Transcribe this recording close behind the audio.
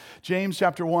James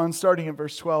chapter 1, starting at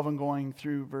verse 12 and going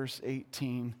through verse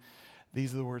 18.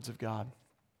 These are the words of God.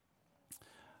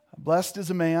 Blessed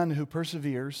is a man who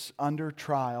perseveres under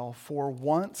trial, for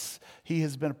once he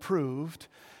has been approved,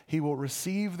 he will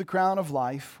receive the crown of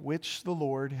life, which the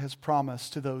Lord has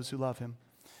promised to those who love him.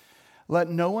 Let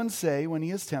no one say when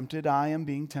he is tempted, I am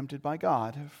being tempted by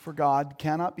God, for God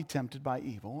cannot be tempted by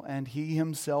evil, and he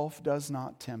himself does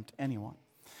not tempt anyone.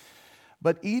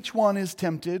 But each one is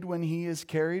tempted when he is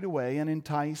carried away and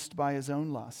enticed by his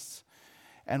own lusts.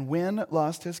 And when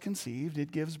lust has conceived,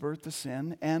 it gives birth to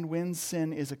sin, and when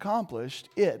sin is accomplished,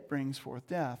 it brings forth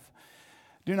death.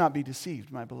 Do not be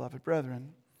deceived, my beloved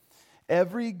brethren.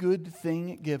 Every good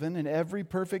thing given and every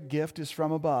perfect gift is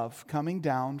from above, coming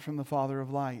down from the Father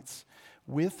of lights,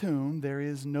 with whom there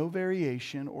is no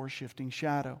variation or shifting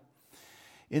shadow.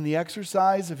 In the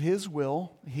exercise of his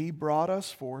will, he brought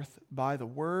us forth by the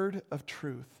word of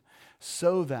truth,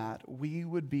 so that we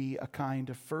would be a kind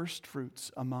of first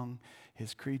fruits among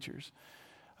his creatures.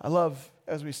 I love,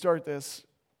 as we start this,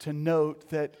 to note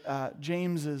that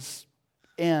James's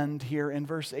end here in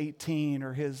verse 18,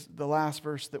 or the last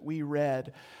verse that we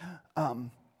read,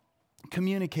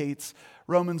 communicates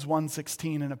Romans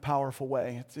 1:16 in a powerful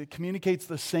way. It communicates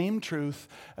the same truth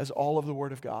as all of the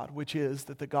Word of God, which is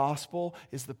that the gospel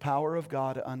is the power of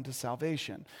God unto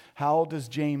salvation. How does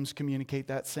James communicate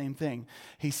that same thing?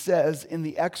 He says, in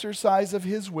the exercise of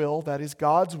his will, that is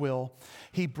God's will,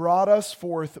 he brought us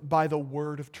forth by the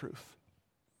word of truth.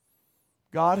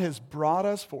 God has brought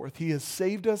us forth. He has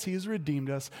saved us. He has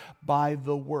redeemed us by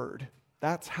the word.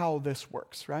 That's how this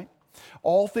works, right?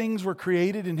 All things were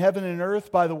created in heaven and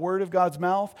earth by the word of God's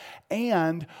mouth,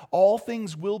 and all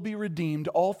things will be redeemed.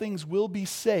 All things will be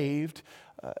saved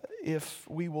if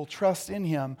we will trust in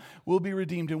him. We'll be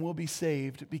redeemed and we'll be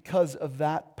saved because of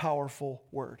that powerful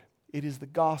word. It is the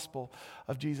gospel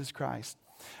of Jesus Christ.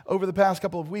 Over the past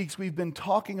couple of weeks, we've been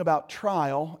talking about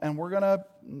trial, and we're going to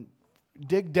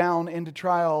dig down into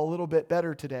trial a little bit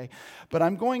better today. But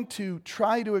I'm going to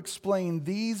try to explain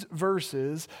these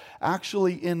verses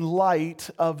actually in light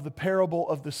of the parable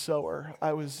of the sower.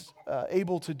 I was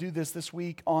able to do this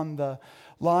week on the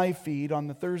live feed, on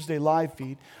the Thursday live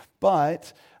feed,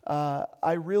 but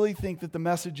I really think that the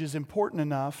message is important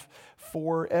enough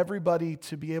for everybody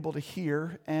to be able to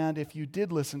hear. And if you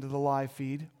did listen to the live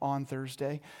feed on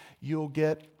Thursday, you'll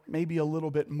get maybe a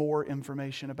little bit more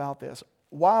information about this.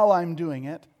 While I'm doing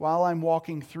it, while I'm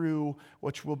walking through,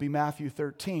 which will be Matthew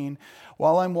 13,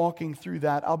 while I'm walking through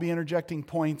that, I'll be interjecting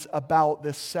points about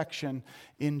this section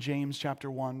in James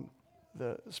chapter 1,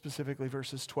 specifically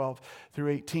verses 12 through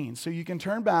 18. So you can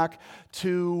turn back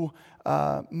to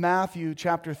Matthew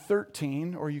chapter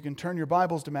 13, or you can turn your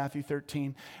Bibles to Matthew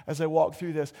 13 as I walk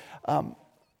through this.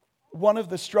 One of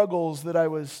the struggles that I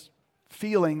was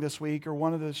feeling this week, or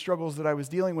one of the struggles that I was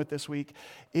dealing with this week,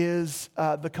 is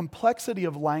the complexity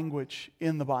of language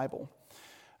in the Bible.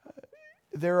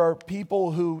 There are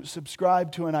people who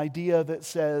subscribe to an idea that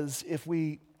says if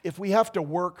we have to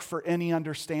work for any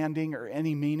understanding or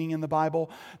any meaning in the Bible,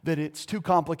 that it's too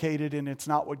complicated and it's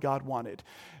not what God wanted.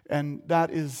 And that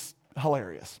is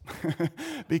hilarious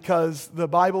because the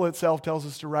Bible itself tells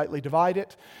us to rightly divide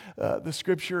it. The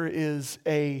Scripture is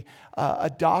a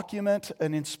document,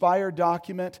 an inspired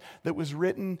document that was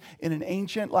written in an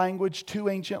ancient language, two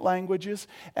ancient languages,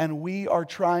 and we are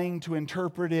trying to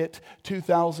interpret it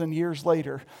 2,000 years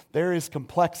later. There is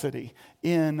complexity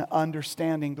in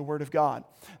understanding the Word of God.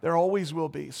 There always will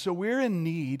be. So we're in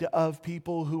need of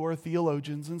people who are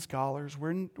theologians and scholars.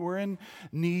 We're in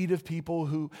need of people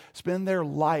who spend their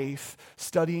life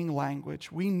studying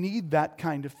language. We need that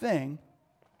kind of thing.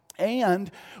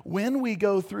 And when we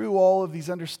go through all of these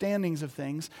understandings of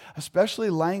things,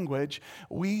 especially language,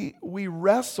 we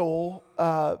wrestle,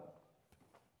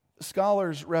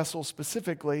 scholars wrestle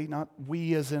specifically, not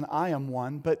we as in I am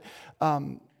one, but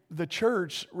the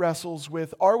church wrestles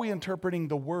with, are we interpreting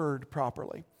the word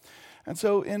properly? And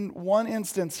so in one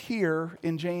instance here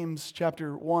in James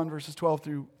chapter 1, verses 12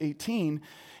 through 18,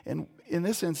 and in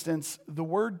this instance, the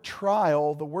word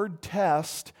trial, the word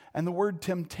test, and the word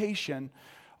temptation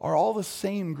are all the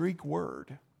same Greek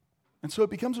word. And so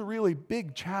it becomes a really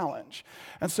big challenge.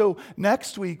 And so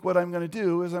next week, what I'm going to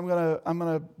do is I'm going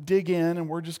to dig in, and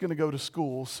we're just going to go to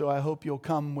school. So I hope you'll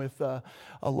come with a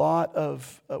lot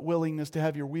of willingness to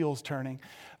have your wheels turning.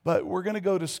 But we're going to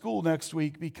go to school next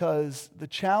week because the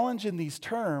challenge in these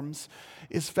terms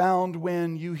is found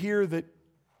when you hear that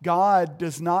God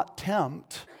does not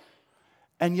tempt,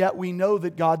 and yet we know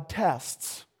that God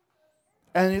tests.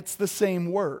 And it's the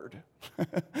same word.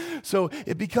 So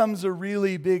it becomes a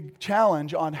really big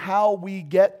challenge on how we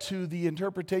get to the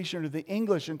interpretation or the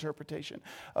English interpretation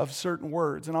of certain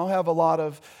words. And I'll have a lot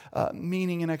of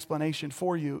meaning and explanation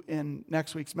for you in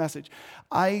next week's message.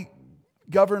 I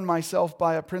govern myself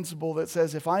by a principle that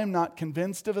says if I am not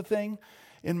convinced of a thing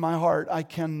in my heart, I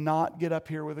cannot get up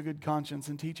here with a good conscience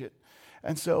and teach it.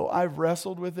 And so I've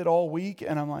wrestled with it all week,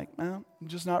 and I'm like, well, I'm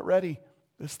just not ready.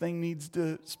 This thing needs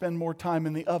to spend more time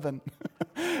in the oven.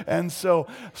 And so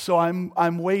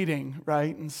I'm waiting,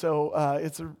 right? And so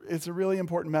it's a really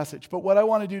important message. But what I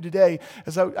want to do today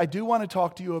is I do want to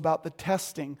talk to you about the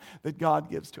testing that God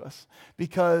gives to us.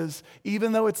 Because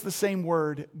even though it's the same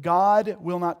word, God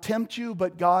will not tempt you,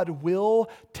 but God will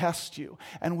test you.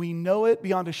 And we know it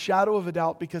beyond a shadow of a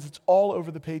doubt because it's all over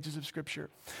the pages of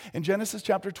Scripture. In Genesis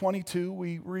chapter 22,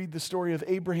 we read the story of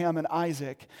Abraham and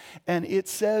Isaac. And it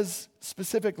says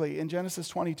specifically in Genesis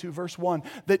 22, verse 1,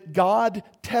 that God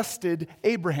tested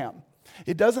Abraham.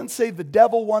 It doesn't say the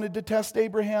devil wanted to test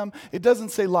Abraham. It doesn't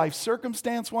say life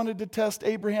circumstance wanted to test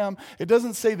Abraham. It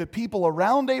doesn't say that people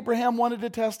around Abraham wanted to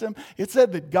test him. It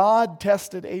said that God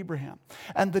tested Abraham.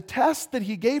 And the test that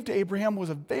he gave to Abraham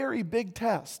was a very big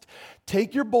test.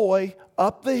 Take your boy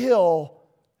up the hill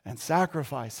and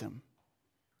sacrifice him.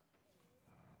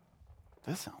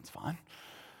 This sounds fun.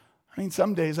 I mean,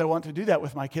 some days I want to do that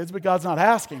with my kids, but God's not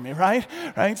asking me, right?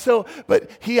 So,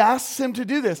 but he asks him to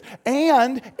do this.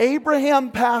 And Abraham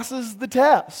passes the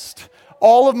test.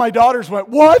 All of my daughters went,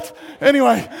 what?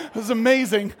 Anyway, it was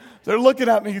amazing. They're looking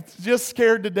at me just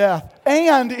scared to death.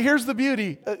 And here's the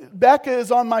beauty. Becca is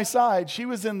on my side. She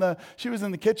was in the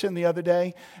kitchen the other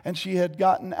day, and she had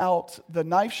gotten out the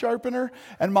knife sharpener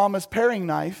and Mama's paring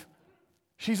knife.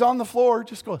 She's on the floor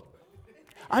just going,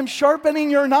 I'm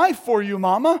sharpening your knife for you,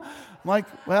 Mama. I'm like,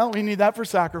 well, we need that for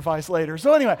sacrifice later.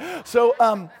 So anyway,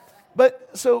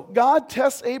 so God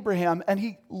tests Abraham, and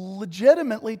he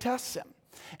legitimately tests him.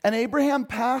 And Abraham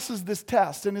passes this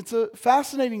test, and it's a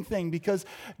fascinating thing because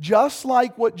just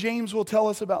like what James will tell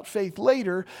us about faith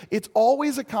later, it's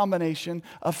always a combination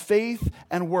of faith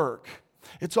and work.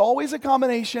 It's always a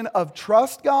combination of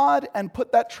trust God and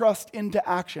put that trust into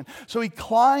action. So he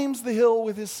climbs the hill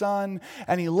with his son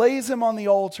and he lays him on the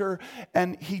altar,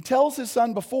 and he tells his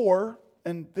son before,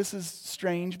 and this is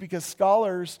strange because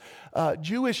scholars,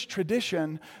 Jewish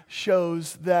tradition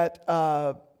shows that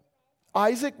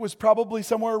Isaac was probably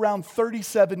somewhere around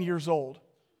 37 years old.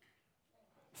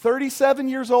 37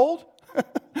 years old?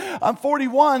 I'm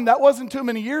 41. That wasn't too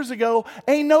many years ago.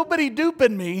 Ain't nobody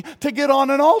duping me to get on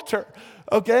an altar.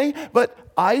 Okay? But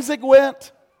Isaac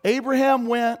went, Abraham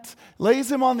went, lays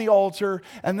him on the altar,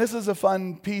 and this is a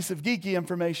fun piece of geeky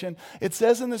information. It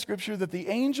says in the scripture that the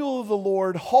angel of the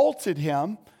Lord halted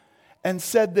him and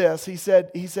said this. He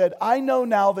said, I know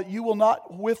now that you will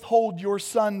not withhold your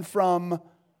son from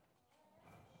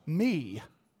me.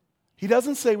 He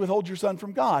doesn't say withhold your son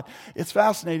from God. It's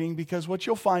fascinating because what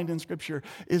you'll find in Scripture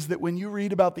is that when you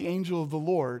read about the angel of the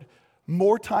Lord,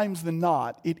 more times than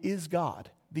not, it is God.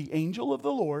 The angel of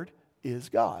the Lord is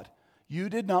God. You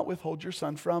did not withhold your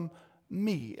son from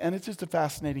me. And it's just a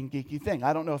fascinating, geeky thing.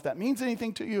 I don't know if that means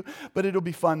anything to you, but it'll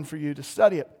be fun for you to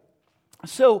study it.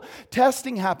 So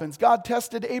testing happens. God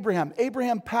tested Abraham.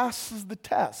 Abraham passes the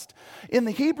test. In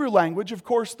the Hebrew language, of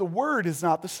course, the word is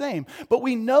not the same. But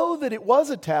we know that it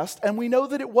was a test, and we know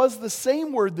that it was the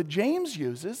same word that James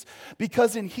uses,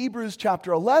 because in Hebrews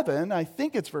chapter 11, I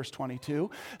think it's verse 22,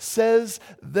 says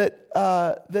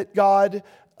that God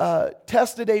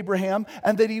tested Abraham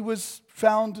and that he was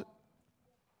found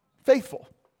faithful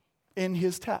in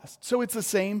his test. So it's the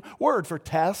same word for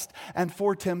test and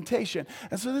for temptation.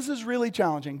 And so this is really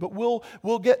challenging, but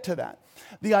we'll get to that.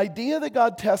 The idea that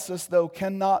God tests us, though,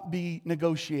 cannot be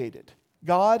negotiated.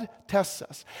 God tests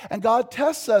us. And God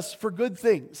tests us for good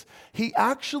things. He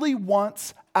actually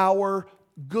wants our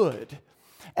good.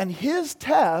 And his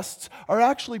tests are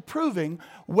actually proving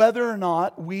whether or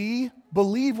not we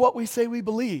believe what we say we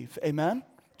believe. Amen?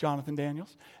 Jonathan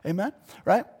Daniels. Amen?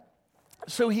 Right?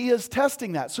 So he is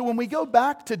testing that. So when we go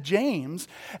back to James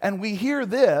and we hear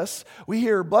this, we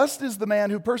hear, blessed is the man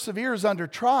who perseveres under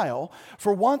trial,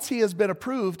 for once he has been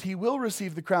approved, he will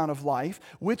receive the crown of life,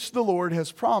 which the Lord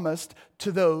has promised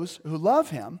to those who love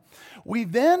him. We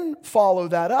then follow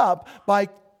that up by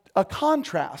a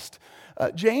contrast.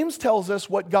 James tells us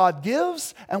what God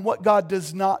gives and what God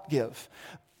does not give.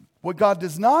 What God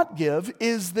does not give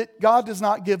is that God does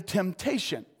not give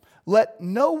temptation. Let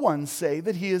no one say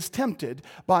that he is tempted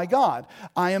by God.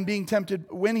 I am being tempted,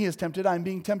 when he is tempted, I am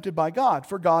being tempted by God.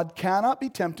 For God cannot be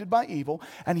tempted by evil,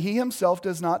 and he himself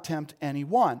does not tempt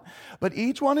anyone. But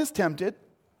each one is tempted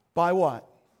by what?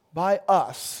 by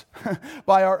us,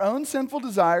 by our own sinful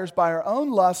desires, by our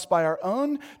own lusts, by our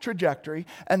own trajectory,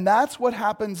 and that's what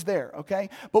happens there, okay?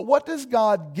 But what does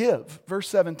God give? Verse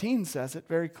 17 says it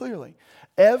very clearly.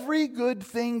 Every good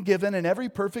thing given and every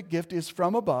perfect gift is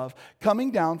from above,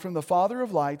 coming down from the Father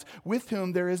of lights, with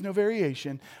whom there is no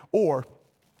variation or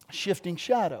shifting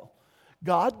shadow.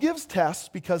 God gives tests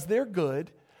because they're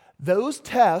good. Those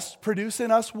tests produce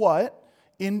in us what?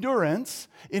 Endurance.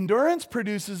 Endurance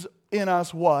produces in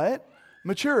us what?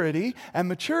 Maturity. And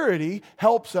maturity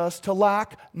helps us to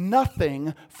lack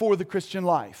nothing for the Christian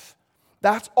life.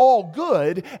 That's all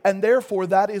good, and therefore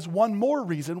that is one more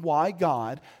reason why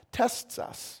God tests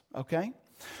us, okay?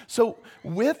 So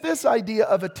with this idea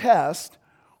of a test,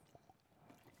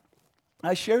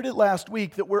 I shared it last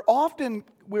week that we're often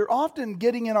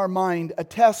getting in our mind a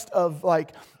test of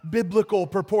like biblical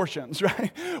proportions,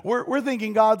 right? We're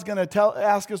thinking God's going to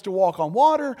ask us to walk on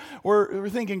water. We're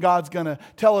thinking God's going to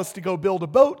tell us to go build a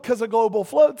boat because a global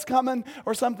flood's coming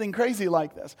or something crazy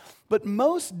like this. But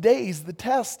most days the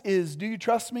test is, do you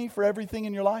trust me for everything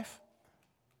in your life?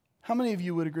 How many of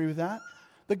you would agree with that?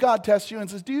 That God tests you and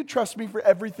says, do you trust me for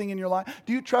everything in your life?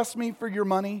 Do you trust me for your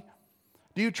money?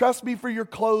 Do you trust me for your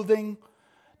clothing?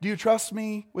 Do you trust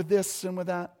me with this and with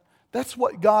that? That's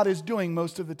what God is doing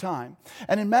most of the time.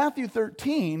 And in Matthew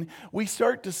 13, we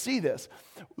start to see this.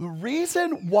 The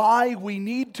reason why we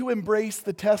need to embrace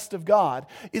the test of God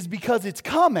is because it's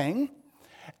coming,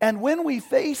 and when we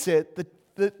face it,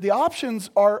 the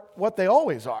options are what they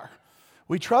always are.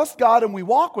 We trust God and we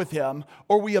walk with Him,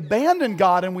 or we abandon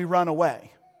God and we run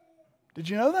away. Did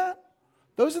you know that?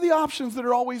 Those are the options that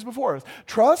are always before us.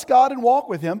 Trust God and walk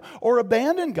with Him, or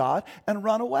abandon God and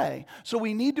run away. So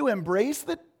we need to embrace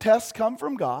that tests come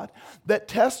from God, that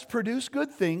tests produce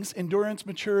good things, endurance,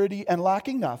 maturity, and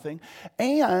lacking nothing,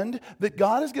 and that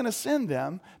God is going to send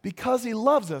them because He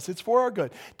loves us. It's for our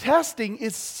good. Testing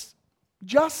is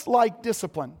just like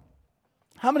discipline.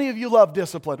 How many of you love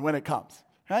discipline when it comes?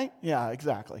 Right? Yeah,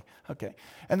 exactly. Okay.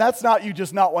 And that's not you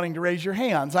just not wanting to raise your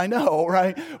hands. I know,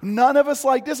 right? None of us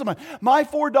like discipline. My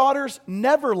 4 daughters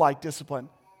never like discipline.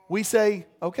 We say,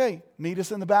 okay, meet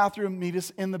us in the bathroom, meet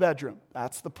us in the bedroom.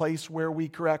 That's the place where we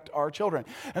correct our children.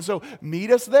 And so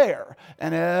meet us there.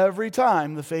 And every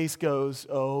time the face goes,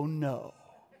 oh no.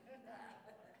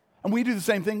 And we do the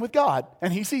same thing with God.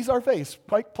 And He sees our face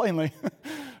quite plainly,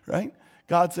 right?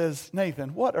 God says,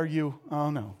 Nathan, what are you?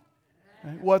 Oh no.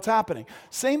 Right? What's happening?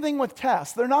 Same thing with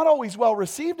tests. They're not always well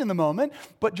received in the moment,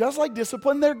 but just like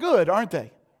discipline, they're good, aren't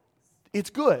they?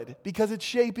 It's good because it's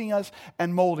shaping us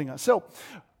and molding us. So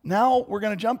now we're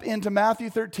going to jump into Matthew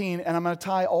 13, and I'm going to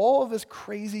tie all of this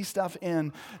crazy stuff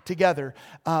in together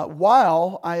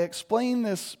while I explain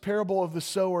this parable of the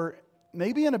sower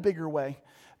maybe in a bigger way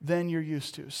than you're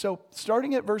used to. So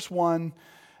starting at verse 1,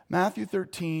 Matthew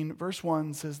 13, verse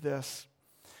 1 says this.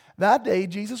 That day,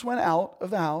 Jesus went out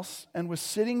of the house and was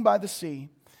sitting by the sea,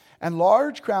 and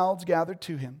large crowds gathered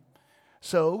to Him.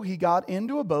 So He got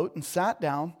into a boat and sat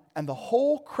down, and the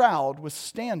whole crowd was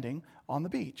standing on the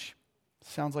beach.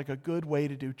 Sounds like a good way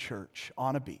to do church,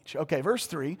 on a beach. Okay, verse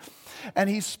 3. And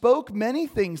He spoke many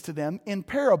things to them in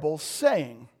parables,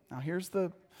 saying, now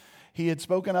He had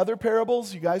spoken other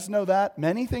parables, you guys know that,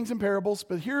 many things in parables,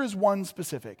 but here is one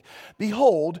specific.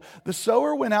 Behold, the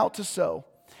sower went out to sow.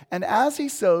 And as he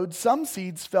sowed, some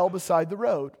seeds fell beside the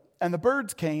road, and the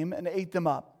birds came and ate them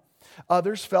up.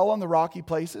 Others fell on the rocky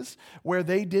places where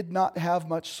they did not have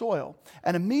much soil.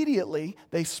 And immediately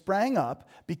they sprang up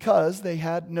because they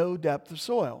had no depth of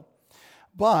soil.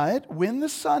 But when the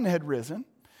sun had risen,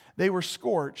 they were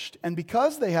scorched, and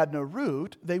because they had no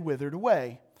root, they withered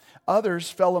away. Others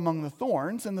fell among the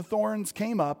thorns, and the thorns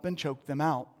came up and choked them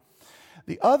out.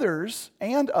 The others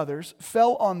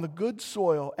fell on the good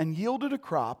soil and yielded a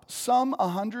crop, some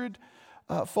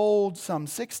 100-fold, some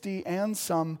 60, and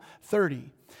some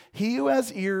 30. He who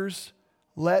has ears,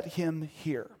 let him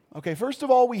hear. Okay, first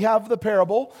of all, we have the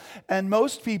parable, and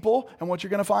most people, and what you're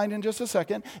going to find in just a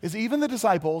second, is even the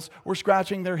disciples were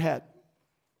scratching their head.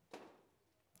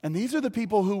 And these are the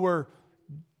people who were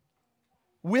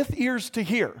with ears to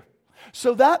hear.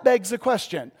 So that begs the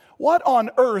question, what on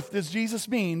earth does Jesus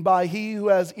mean by he who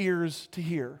has ears to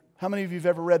hear? How many of you have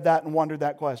ever read that and wondered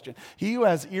that question? He who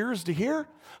has ears to hear?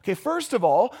 Okay, first of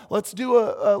all, let's do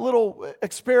a little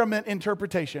experiment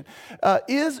interpretation.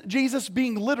 Is Jesus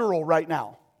being literal right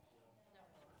now?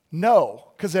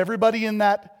 No, because everybody in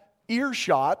that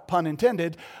earshot, pun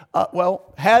intended,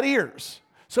 had ears.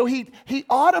 So he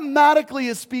automatically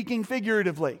is speaking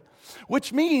figuratively,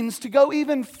 which means to go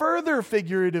even further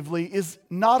figuratively is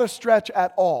not a stretch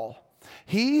at all.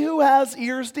 He who has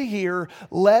ears to hear,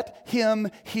 let him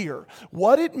hear.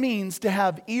 What it means to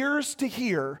have ears to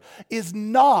hear is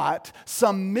not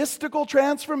some mystical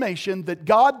transformation that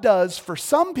God does for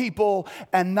some people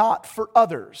and not for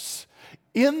others.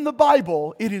 In the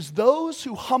Bible, it is those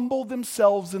who humble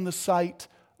themselves in the sight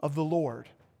of the Lord.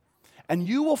 And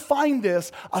you will find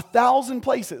this 1,000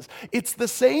 places. It's the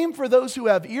same for those who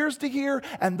have ears to hear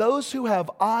and those who have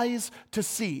eyes to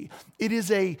see. It is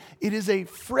a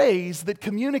phrase that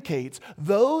communicates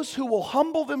those who will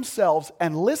humble themselves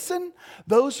and listen,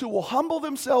 those who will humble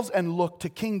themselves and look to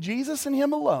King Jesus and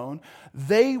Him alone,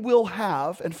 they will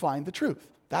have and find the truth.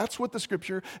 That's what the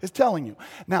Scripture is telling you.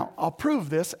 Now, I'll prove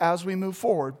this as we move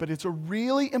forward, but it's a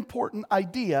really important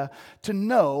idea to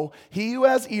know he who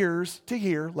has ears to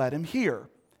hear, let him hear.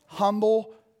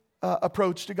 Humble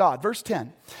approach to God. Verse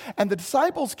 10, and the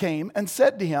disciples came and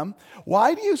said to him,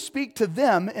 why do you speak to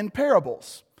them in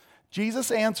parables?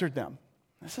 Jesus answered them.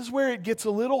 This is where it gets a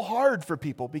little hard for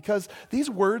people because these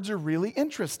words are really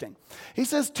interesting. He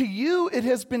says, to you it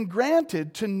has been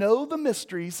granted to know the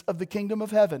mysteries of the kingdom of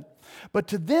heaven, but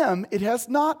to them it has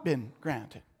not been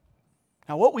granted.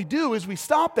 Now what we do is we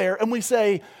stop there and we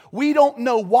say, we don't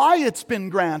know why it's been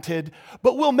granted,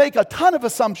 but we'll make a ton of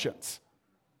assumptions.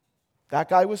 That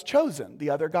guy was chosen,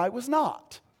 the other guy was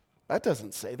not. That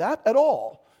doesn't say that at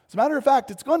all. As a matter of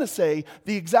fact, it's going to say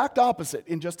the exact opposite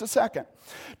in just a second.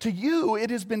 To you it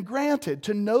has been granted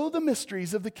to know the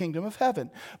mysteries of the kingdom of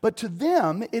heaven, but to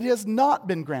them it has not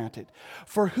been granted.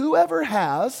 For whoever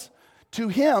has, to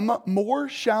him more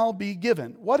shall be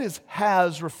given. What is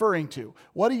has referring to?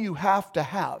 What do you have to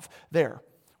have there?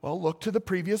 Well, look to the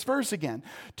previous verse again.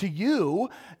 To you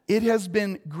it has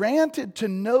been granted to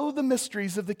know the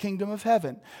mysteries of the kingdom of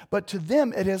heaven, but to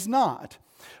them it has not.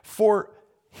 For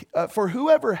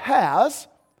whoever has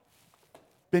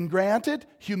been granted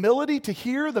humility to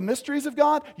hear the mysteries of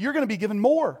God, you're going to be given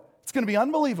more. It's going to be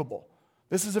unbelievable.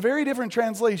 This is a very different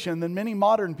translation than many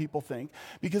modern people think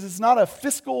because it's not a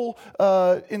fiscal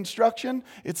instruction.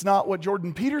 It's not what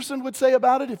Jordan Peterson would say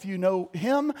about it if you know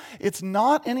him. It's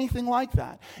not anything like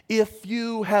that. If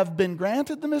you have been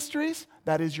granted the mysteries,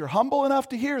 that is, you're humble enough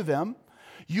to hear them,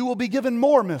 you will be given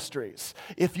more mysteries.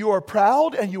 If you are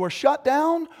proud and you are shut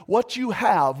down, what you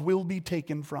have will be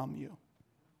taken from you.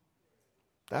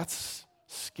 That's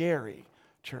scary,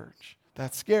 church.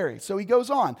 That's scary. So he goes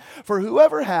on. For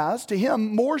whoever has, to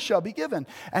him more shall be given,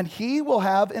 and he will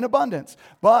have in abundance.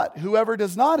 But whoever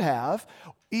does not have,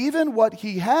 even what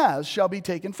he has shall be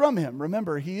taken from him.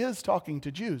 Remember, he is talking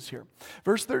to Jews here.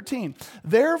 Verse 13,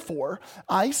 therefore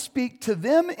I speak to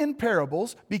them in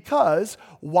parables because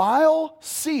while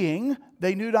seeing,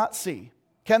 they do not see.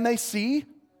 Can they see?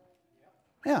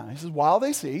 Yeah, he says, while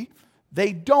they see,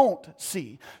 they don't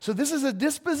see. So this is a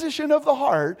disposition of the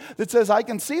heart that says, I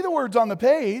can see the words on the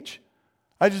page,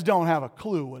 I just don't have a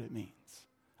clue what it means.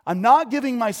 I'm not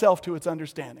giving myself to its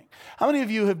understanding. How many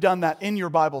of you have done that in your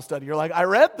Bible study? You're like, I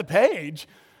read the page,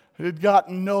 it got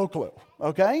no clue,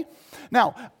 okay?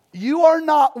 Now, you are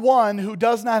not one who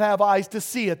does not have eyes to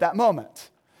see at that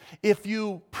moment. If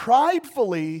you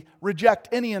pridefully reject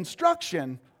any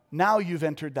instruction, now you've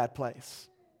entered that place.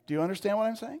 Do you understand what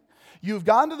I'm saying? You've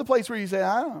gotten to the place where you say,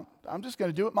 I'm just going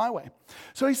to do it my way.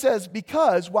 So he says,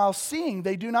 because while seeing,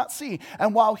 they do not see,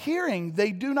 and while hearing, they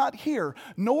do not hear,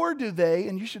 nor do they,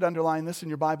 and you should underline this in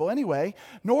your Bible anyway,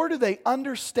 nor do they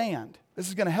understand. This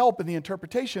is going to help in the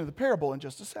interpretation of the parable in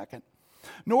just a second.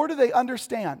 Nor do they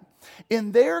understand.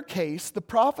 In their case, the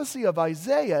prophecy of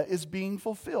Isaiah is being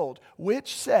fulfilled,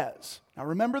 which says, now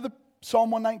remember the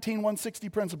Psalm 119, 160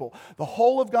 principle. The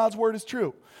whole of God's word is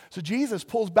true. So Jesus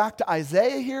pulls back to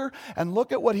Isaiah here and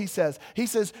look at what he says. He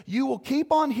says, you will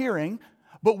keep on hearing,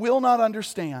 but will not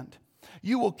understand.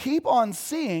 You will keep on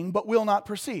seeing, but will not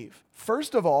perceive.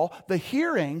 First of all, the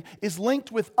hearing is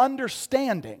linked with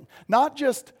understanding, not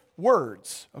just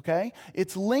words, okay?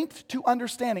 It's linked to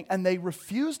understanding, and they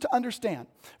refuse to understand.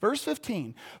 Verse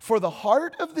 15, for the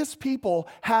heart of this people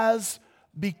has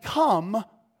become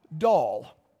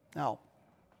dull. Now,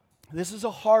 this is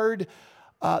a hard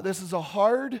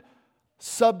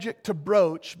subject to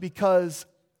broach because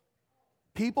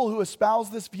people who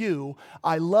espouse this view,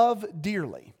 I love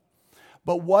dearly.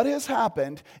 But what has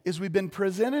happened is we've been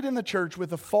presented in the church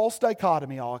with a false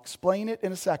dichotomy. I'll explain it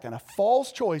in a second. A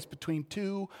false choice between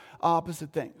two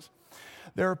opposite things.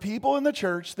 There are people in the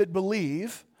church that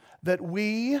believe that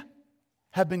we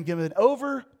have been given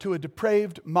over to a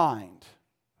depraved mind.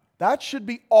 That should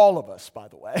be all of us, by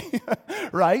the way,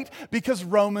 right? Because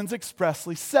Romans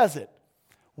expressly says it.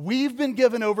 We've been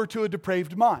given over to a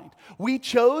depraved mind. We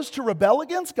chose to rebel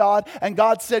against God, and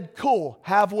God said, cool,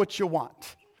 have what you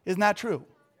want. Isn't that true?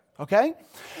 okay?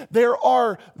 There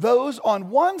are those on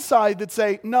one side that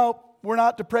say, no, we're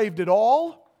not depraved at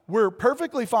all. We're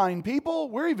perfectly fine people.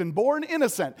 We're even born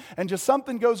innocent, and just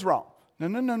something goes wrong.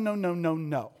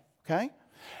 No, okay?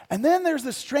 And then there's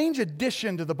this strange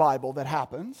addition to the Bible that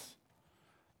happens.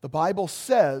 The Bible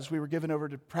says we were given over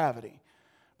to depravity.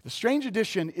 The strange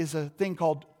addition is a thing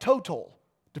called total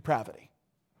depravity.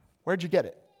 Where'd you get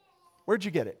it? Where'd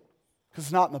you get it? Because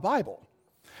it's not in the Bible.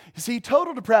 You see,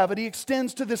 total depravity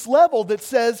extends to this level that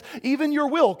says even your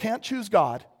will can't choose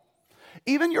God.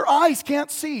 Even your eyes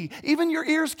can't see. Even your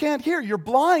ears can't hear. You're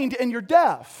blind and you're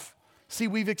deaf. See,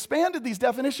 we've expanded these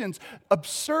definitions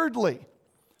absurdly.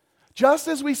 Just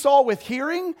as we saw with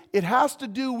hearing, it has to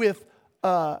do with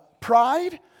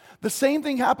pride. The same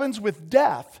thing happens with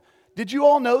death. Did you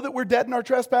all know that we're dead in our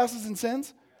trespasses and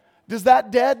sins? Does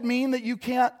that dead mean that you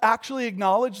can't actually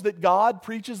acknowledge that God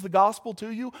preaches the gospel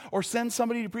to you or sends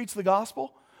somebody to preach the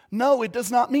gospel? No, it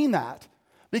does not mean that.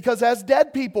 Because as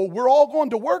dead people, we're all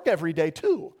going to work every day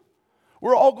too.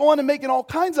 We're all going and making all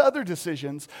kinds of other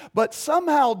decisions, but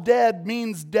somehow dead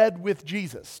means dead with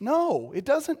Jesus. No, it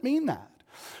doesn't mean that.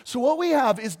 So what we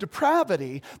have is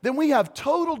depravity, then we have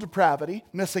total depravity,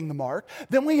 missing the mark,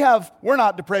 then we have, we're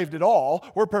not depraved at all,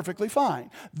 we're perfectly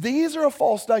fine. These are a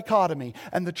false dichotomy,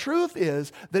 and the truth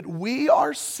is that we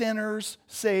are sinners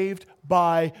saved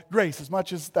by grace, as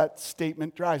much as that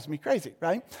statement drives me crazy,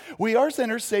 right? We are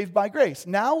sinners saved by grace.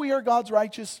 Now we are God's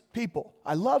righteous people.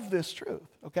 I love this truth,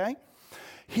 okay?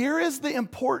 Here is the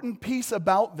important piece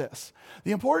about this.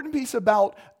 The important piece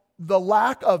about the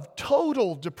lack of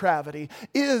total depravity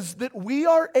is that we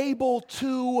are able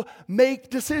to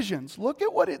make decisions. Look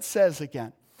at what it says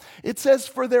again. It says,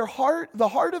 for the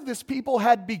heart of this people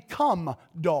had become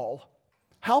dull.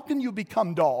 How can you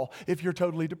become dull if you're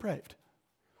totally depraved?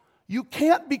 You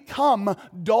can't become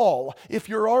dull if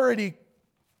you're already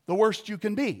the worst you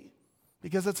can be,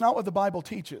 because that's not what the Bible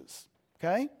teaches,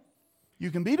 okay? You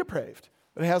can be depraved,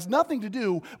 but it has nothing to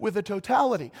do with the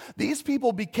totality. These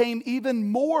people became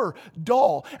even more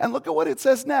dull. And look at what it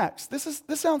says next. This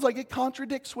sounds like it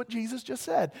contradicts what Jesus just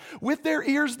said. With their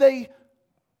ears they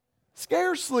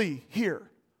scarcely hear.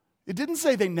 It didn't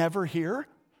say they never hear,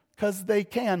 because they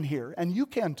can hear, and you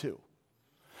can too.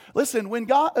 Listen, when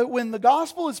the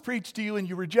gospel is preached to you and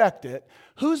you reject it,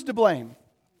 who's to blame?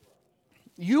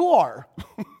 You are.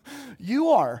 You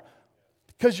are.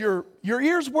 Because your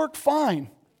ears work fine.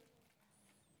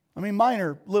 I mean, mine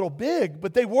are a little big,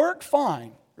 but they work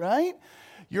fine, right?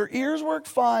 Your ears work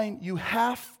fine. You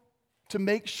have to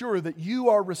make sure that you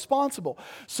are responsible.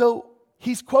 So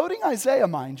he's quoting Isaiah,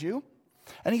 mind you,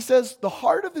 and he says, the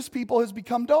heart of this people has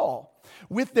become dull.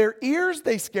 With their ears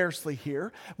they scarcely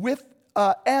hear,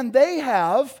 and they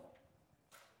have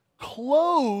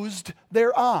closed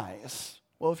their eyes.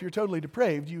 Well, if you're totally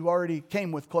depraved, you already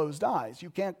came with closed eyes. You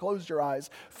can't close your eyes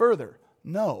further.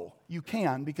 No, you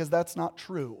can, because that's not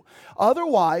true.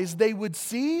 Otherwise, they would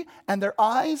see with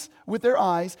their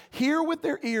eyes, hear with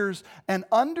their ears, and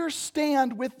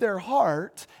understand with their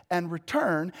heart, and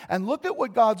return. And look at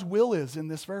what God's will is in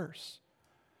this verse.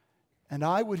 And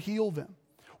I would heal them.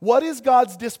 What is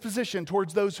God's disposition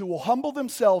towards those who will humble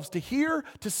themselves to hear,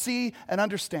 to see, and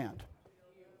understand?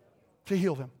 To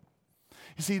heal them.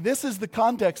 You see, this is the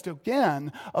context,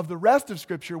 again, of the rest of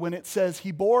Scripture when it says,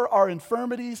 He bore our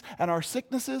infirmities and our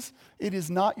sicknesses. It is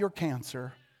not your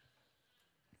cancer.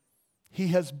 He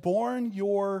has borne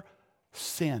your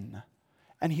sin,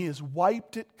 and He has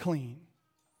wiped it clean.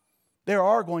 There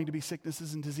are going to be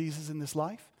sicknesses and diseases in this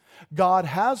life. God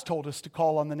has told us to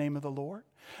call on the name of the Lord.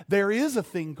 There is a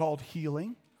thing called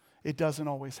healing. It doesn't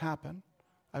always happen.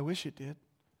 I wish it did.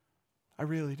 I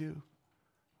really do.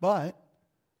 But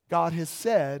God has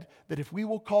said that if we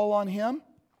will call on Him,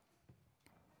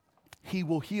 He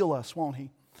will heal us, won't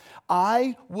He?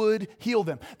 I would heal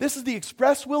them. This is the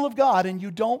express will of God, and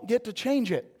you don't get to change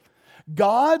it.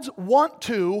 God's want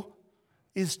to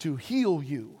is to heal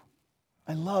you.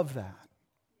 I love that.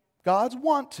 God's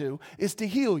want to is to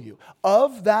heal you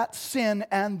of that sin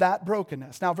and that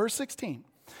brokenness. Now, verse 16.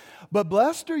 But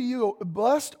blessed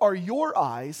are your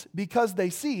eyes because they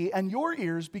see, and your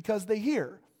ears because they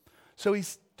hear. So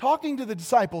he's talking to the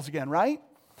disciples again, right?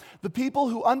 The people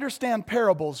who understand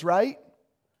parables, right?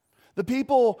 The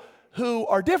people who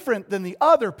are different than the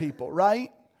other people,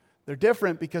 right? They're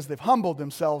different because they've humbled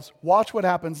themselves. Watch what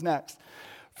happens next.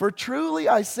 For truly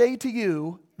I say to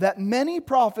you that many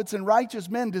prophets and righteous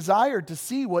men desired to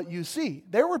see what you see.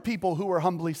 There were people who were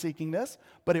humbly seeking this,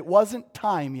 but it wasn't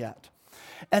time yet.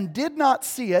 And did not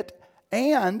see it,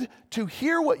 and to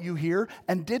hear what you hear,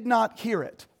 and did not hear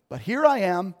it. But here I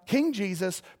am, King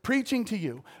Jesus, preaching to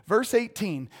you. Verse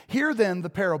 18, hear then the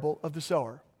parable of the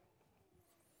sower.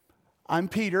 I'm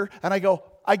Peter, and I go,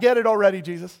 I get it already,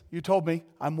 Jesus. You told me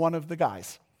I'm one of the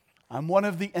guys. I'm one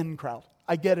of the in crowd.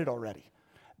 I get it already.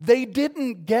 They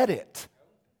didn't get it.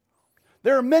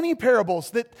 There are many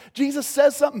parables that Jesus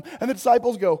says something, and the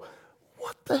disciples go,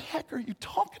 what the heck are you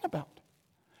talking about?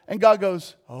 And God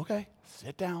goes, okay,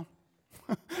 sit down.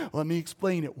 Let me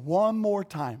explain it one more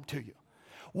time to you.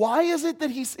 Why is it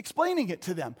that he's explaining it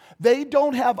to them? They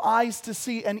don't have eyes to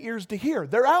see and ears to hear.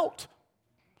 They're out.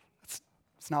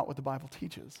 It's not what the Bible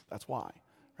teaches. That's why,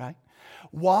 right?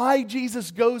 Why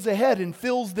Jesus goes ahead and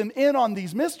fills them in on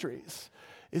these mysteries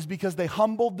is because they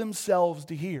humbled themselves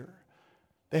to hear.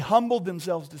 They humbled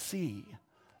themselves to see.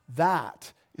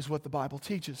 That is what the Bible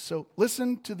teaches. So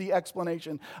listen to the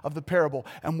explanation of the parable,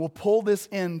 and we'll pull this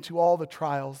into all the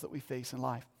trials that we face in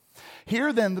life.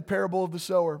 Hear then the parable of the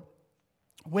sower.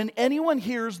 When anyone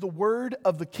hears the word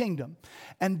of the kingdom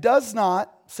and does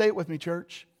not, say it with me,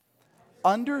 church,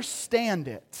 understand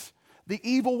it, the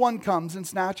evil one comes and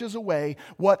snatches away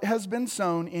what has been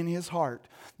sown in his heart.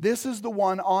 This is the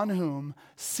one on whom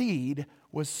seed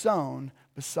was sown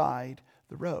beside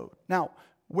the road. Now,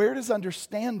 where does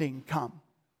understanding come?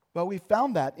 Well, we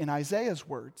found that in Isaiah's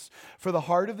words. For the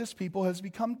heart of this people has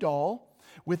become dull.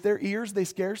 With their ears they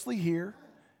scarcely hear,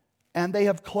 and they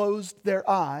have closed their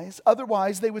eyes.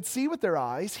 Otherwise they would see with their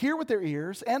eyes, hear with their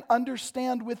ears, and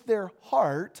understand with their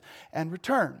heart and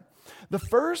return. The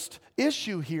first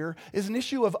issue here is an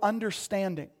issue of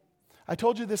understanding. I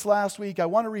told you this last week. I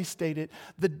want to restate it.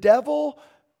 The devil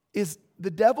is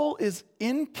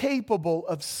incapable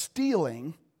of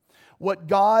stealing what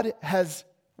God has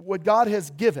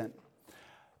given.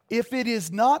 If it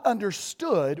is not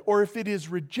understood or if it is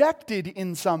rejected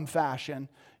in some fashion,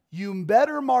 you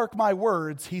better mark my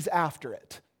words, he's after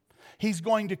it. He's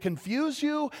going to confuse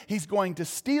you. He's going to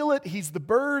steal it. He's the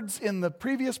birds in the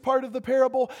previous part of the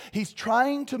parable. He's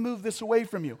trying to move this away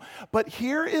from you. But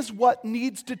here is what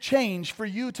needs to change for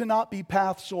you to not be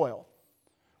path soil.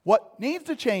 What needs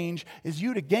to change is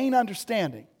you to gain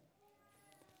understanding.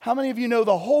 How many of you know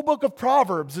the whole book of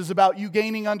Proverbs is about you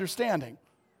gaining understanding?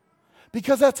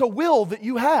 Because that's a will that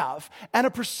you have and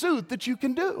a pursuit that you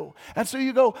can do. And so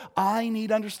you go, I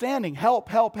need understanding. Help,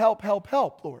 help, help, help,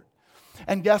 help, Lord.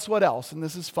 And guess what else? And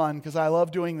this is fun because I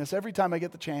love doing this. Every time I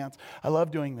get the chance, I love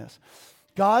doing this.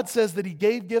 God says that He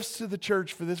gave gifts to the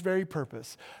church for this very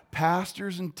purpose.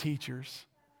 Pastors and teachers,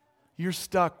 you're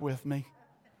stuck with me.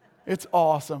 It's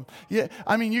awesome. Yeah,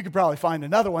 I mean, you could probably find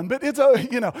another one, but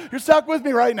you're stuck with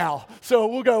me right now. So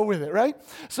we'll go with it, right?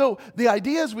 So the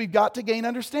idea is we've got to gain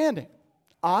understanding.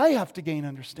 I have to gain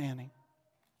understanding.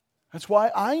 That's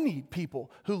why I need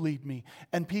people who lead me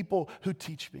and people who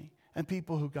teach me and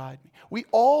people who guide me. We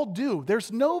all do.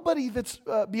 There's nobody that's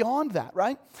beyond that,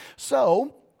 right?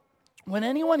 So when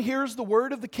anyone hears the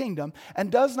word of the kingdom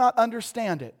and does not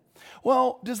understand it,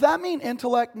 well, does that mean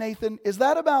intellect, Nathan? Is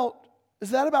that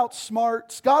about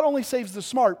smarts? God only saves the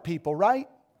smart people, right?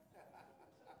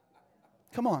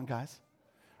 Come on, guys.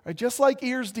 Right? Just like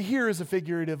ears to hear is a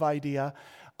figurative idea,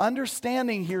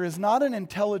 understanding here is not an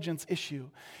intelligence issue.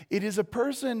 It is a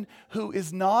person who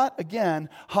is not, again,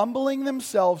 humbling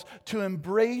themselves to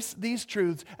embrace these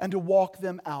truths and to walk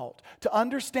them out, to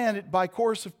understand it by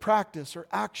course of practice or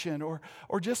action or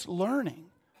just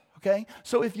learning. Okay?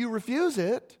 So if you refuse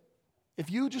it, if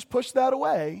you just push that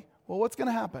away, well, what's going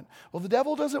to happen? Well, the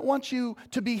devil doesn't want you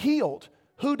to be healed.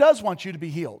 Who does want you to be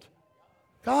healed?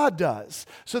 God does.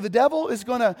 So the devil is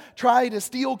going to try to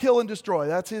steal, kill, and destroy.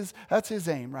 That's his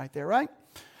aim right there, right?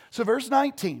 So verse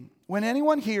 19, when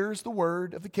anyone hears the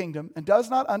word of the kingdom and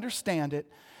does not understand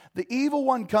it, the evil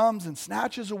one comes and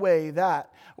snatches away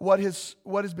what has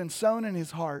been sown in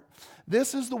his heart.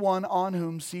 This is the one on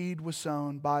whom seed was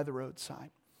sown by the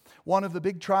roadside. One of the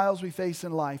big trials we face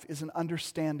in life is an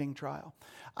understanding trial.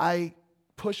 I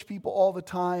push people all the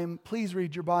time. Please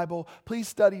read your Bible. Please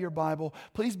study your Bible.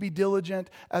 Please be diligent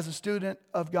as a student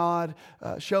of God,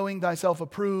 showing thyself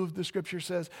approved, the scripture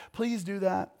says. Please do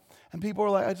that. And people are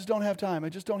like, I just don't have time. I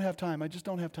just don't have time. I just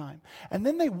don't have time. And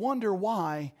then they wonder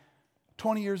why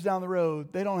 20 years down the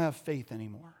road, they don't have faith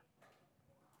anymore.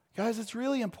 Guys, it's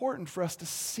really important for us to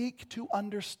seek to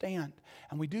understand.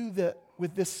 And we do that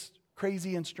with this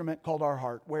crazy instrument called our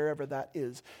heart, wherever that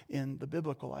is in the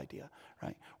biblical idea,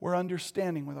 right? We're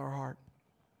understanding with our heart.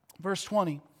 Verse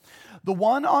 20, the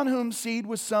one on whom seed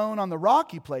was sown on the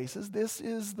rocky places, this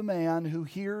is the man who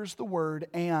hears the word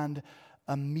and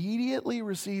immediately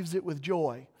receives it with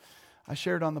joy. I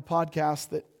shared on the podcast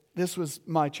that this was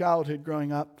my childhood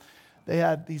growing up. They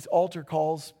had these altar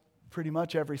calls pretty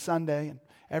much every Sunday,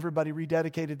 everybody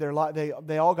rededicated their life.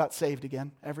 They all got saved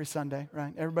again every Sunday,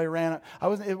 right? Everybody ran.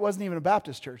 It wasn't even a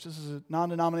Baptist church. This is a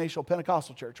non-denominational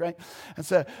Pentecostal church, right? And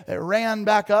so they ran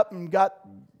back up and got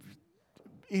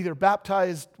either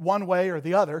baptized one way or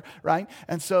the other, right?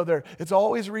 And so it's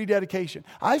always rededication.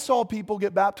 I saw people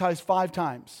get baptized 5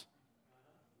 times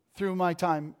through my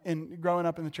time in growing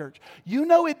up in the church. You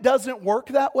know it doesn't work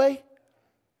that way,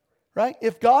 right?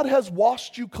 If God has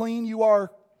washed you clean, you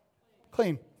are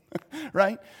clean,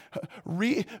 right?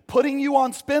 Putting you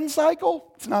on spin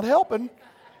cycle, it's not helping,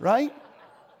 right?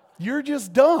 You're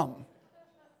just dumb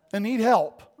and need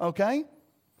help, okay?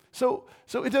 So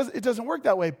it doesn't work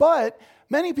that way. But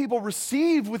many people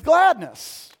receive with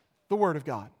gladness the Word of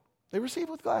God. They receive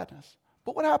with gladness.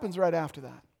 But what happens right after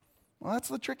that? Well, that's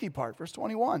the tricky part. Verse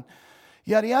 21.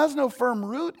 Yet he has no firm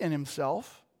root in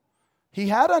himself. He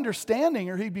had understanding,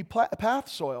 or he'd be path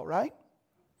soil, right?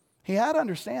 He had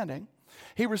understanding.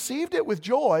 He received it with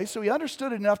joy, so he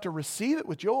understood it enough to receive it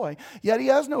with joy. Yet he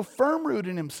has no firm root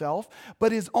in himself,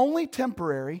 but is only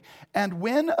temporary. And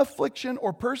when affliction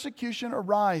or persecution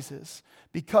arises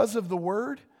because of the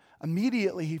word,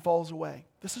 immediately he falls away.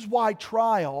 This is why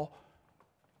trial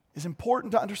is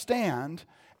important to understand,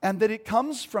 and that it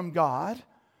comes from God,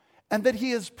 and that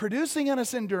he is producing in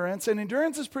us endurance, and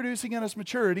endurance is producing in us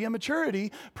maturity, and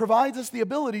maturity provides us the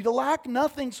ability to lack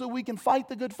nothing so we can fight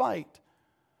the good fight.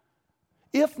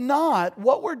 If not,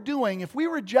 what we're doing, if we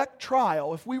reject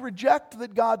trial, if we reject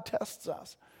that God tests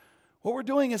us, what we're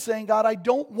doing is saying, God, I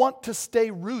don't want to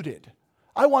stay rooted.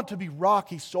 I want to be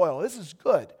rocky soil. This is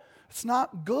good. It's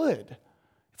not good.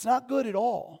 It's not good at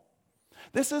all.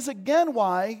 This is again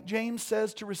why James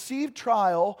says to receive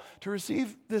trial, to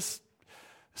receive this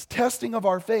testing of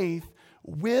our faith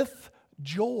with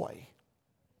joy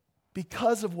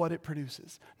because of what it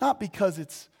produces. Not because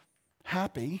it's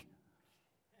happy,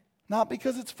 not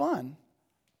because it's fun.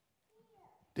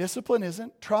 Discipline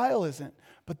isn't, trial isn't,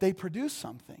 but they produce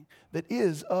something that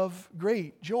is of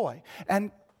great joy.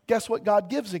 And guess what God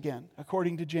gives again,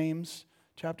 according to James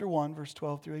chapter 1, verse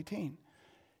 12 through 18.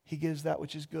 He gives that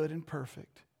which is good and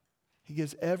perfect. He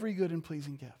gives every good and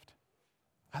pleasing gift.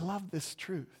 I love this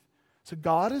truth. So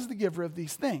God is the giver of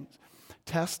these things.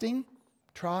 Testing,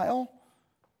 trial,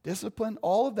 discipline,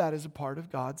 all of that is a part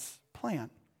of God's plan.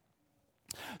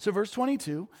 So verse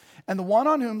 22, and the one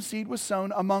on whom seed was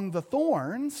sown among the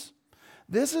thorns,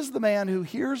 this is the man who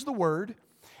hears the word,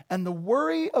 and the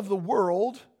worry of the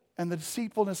world and the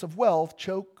deceitfulness of wealth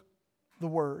choke the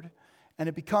word, and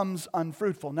it becomes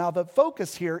unfruitful. Now the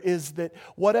focus here is that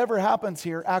whatever happens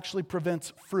here actually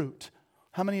prevents fruit.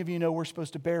 How many of you know we're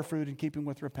supposed to bear fruit in keeping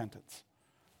with repentance?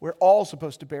 We're all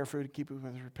supposed to bear fruit in keeping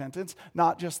with repentance,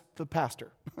 not just the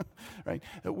pastor, right?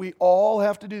 That we all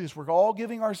have to do this. We're all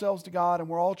giving ourselves to God, and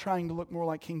we're all trying to look more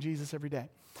like King Jesus every day.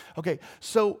 Okay,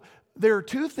 so there are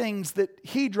 2 things that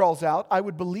he draws out. I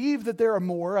would believe that there are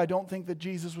more. I don't think that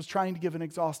Jesus was trying to give an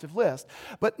exhaustive list.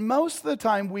 But most of the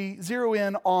time we zero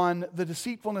in on the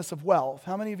deceitfulness of wealth.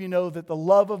 How many of you know that the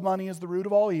love of money is the root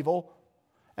of all evil,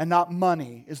 and not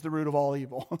money is the root of all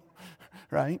evil,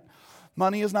 right?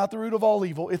 Money is not the root of all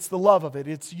evil. It's the love of it.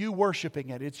 It's you worshiping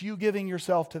it. It's you giving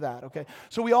yourself to that, okay?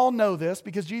 So we all know this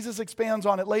because Jesus expands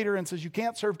on it later and says you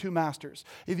can't serve 2 masters.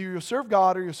 Either you serve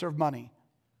God or you serve money.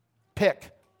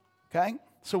 Pick, okay?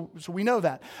 So we know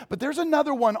that. But there's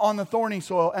another one on the thorny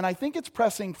soil, and I think it's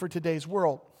pressing for today's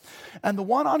world. And the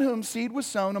one on whom seed was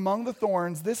sown among the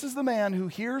thorns, this is the man who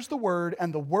hears the word,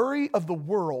 and the worry of the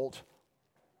world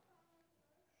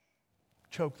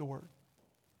choke the word.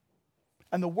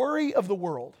 And the worry of the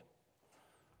world.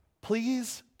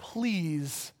 Please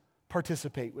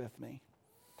participate with me.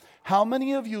 How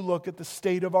many of you look at the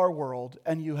state of our world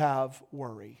and you have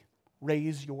worry?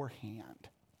 Raise your hand.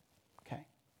 Okay.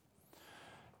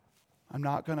 I'm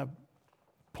not going to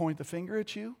point the finger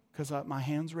at you because my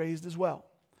hand's raised as well.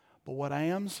 But what I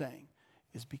am saying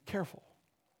is be careful.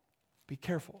 Be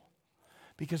careful.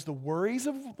 Because the worries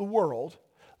of the world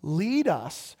lead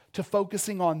us to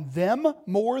focusing on them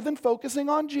more than focusing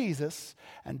on Jesus.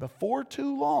 And before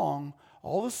too long,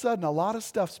 all of a sudden, a lot of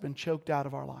stuff's been choked out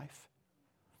of our life.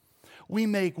 We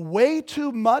make way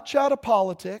too much out of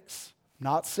politics.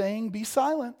 Not saying be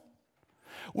silent.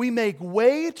 We make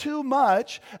way too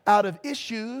much out of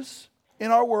issues in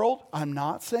our world. I'm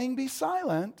not saying be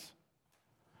silent.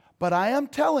 But I am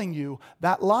telling you,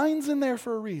 that line's in there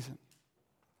for a reason.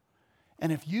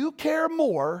 And if you care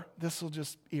more, this will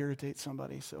just irritate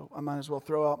somebody, so I might as well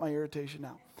throw out my irritation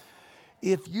now.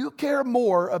 If you care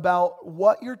more about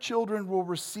what your children will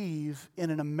receive in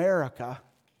an America,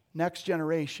 next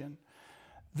generation,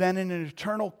 than in an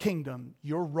eternal kingdom,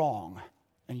 you're wrong,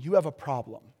 and you have a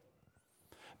problem.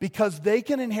 because they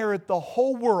can inherit the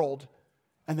whole world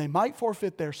and they might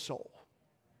forfeit their soul.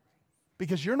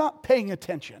 Because you're not paying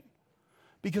attention.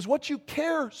 Because what you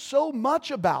care so much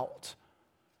about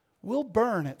will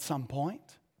burn at some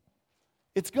point.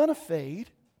 It's going to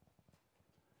fade.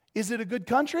 Is it a good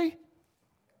country?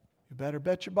 You better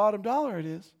bet your bottom dollar it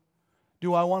is.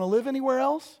 Do I want to live anywhere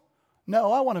else?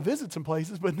 No, I want to visit some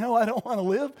places, but no, I don't want to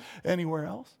live anywhere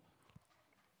else.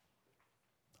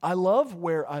 I love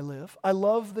where I live. I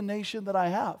love the nation that I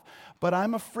have. But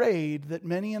I'm afraid that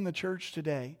many in the church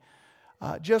today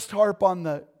just harp on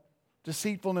the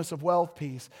deceitfulness of wealth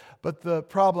piece. But the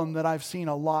problem that I've seen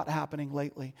a lot happening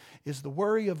lately is the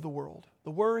worry of the world.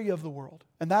 The worry of the world.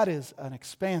 And that is an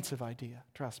expansive idea,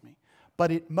 trust me.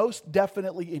 But it most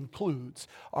definitely includes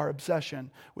our obsession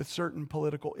with certain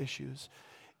political issues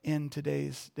in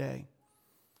today's day.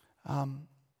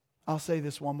 I'll say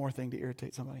this one more thing to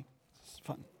irritate somebody. It's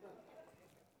fun.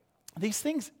 These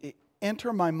things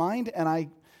enter my mind and I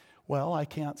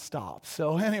can't stop.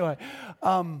 So anyway,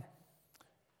 I'm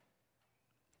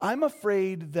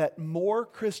afraid that more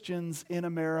Christians in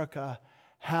America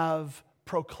have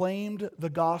proclaimed the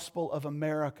gospel of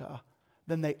America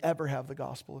than they ever have the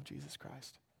gospel of Jesus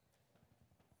Christ.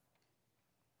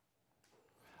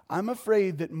 I'm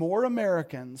afraid that more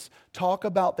Americans talk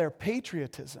about their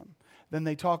patriotism than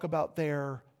they talk about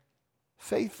their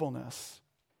faithfulness.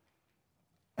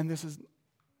 And this is,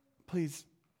 please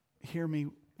hear me,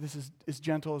 this is as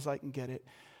gentle as I can get it.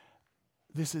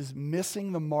 This is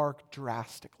missing the mark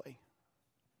drastically.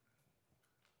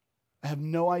 I have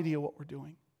no idea what we're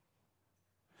doing.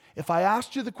 If I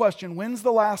asked you the question, when's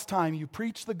the last time you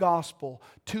preached the gospel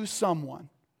to someone?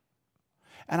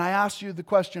 And I asked you the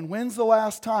question, when's the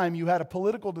last time you had a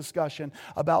political discussion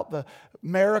about the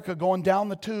America going down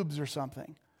the tubes or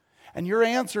something? And your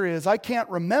answer is, I can't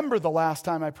remember the last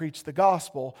time I preached the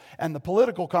gospel, and the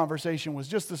political conversation was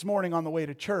just this morning on the way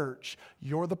to church.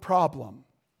 You're the problem.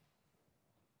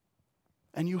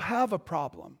 And you have a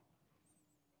problem.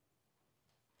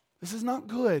 This is not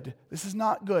good. This is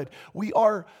not good. We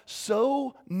are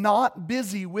so not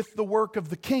busy with the work of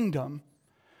the kingdom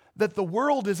that the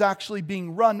world is actually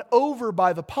being run over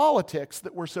by the politics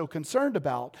that we're so concerned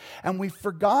about. And we've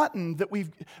forgotten that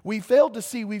we failed to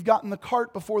see we've gotten the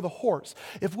cart before the horse.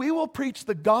 If we will preach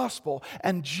the gospel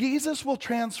and Jesus will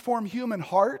transform human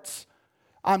hearts,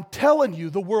 I'm telling you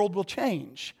the world will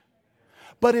change.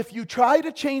 But if you try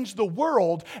to change the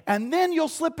world and then you'll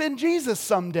slip in Jesus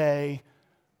someday,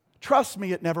 trust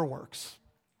me, it never works.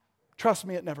 Trust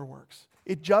me, it never works.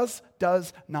 It just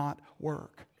does not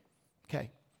work.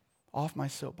 Okay, off my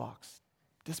soapbox,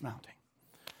 dismounting.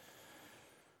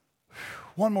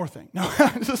 One more thing. No,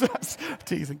 I'm just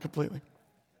teasing completely.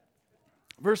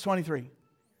 Verse 23.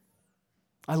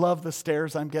 I love the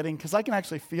stares I'm getting because I can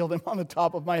actually feel them on the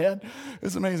top of my head.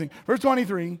 It's amazing. Verse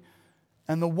 23.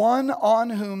 And the one on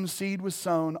whom seed was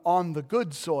sown on the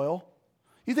good soil.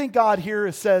 You think God here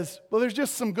says, well, there's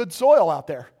just some good soil out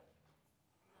there.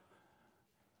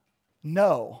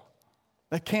 No,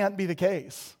 that can't be the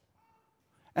case.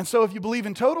 And so if you believe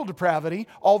in total depravity,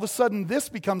 all of a sudden this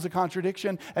becomes a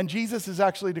contradiction and Jesus is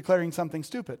actually declaring something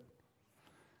stupid.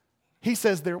 He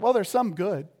says there's some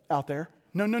good out there.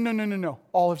 No.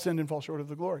 All have sinned and fall short of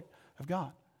the glory of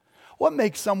God. What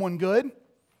makes someone good?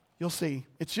 You'll see.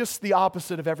 It's just the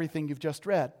opposite of everything you've just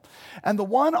read. And the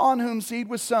one on whom seed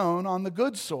was sown on the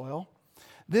good soil,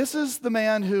 this is the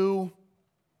man who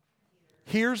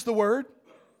hears the word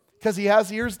because he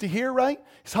has ears to hear, right?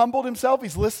 He's humbled himself.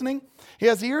 He's listening. He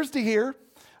has ears to hear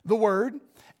the word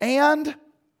and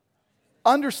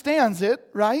understands it,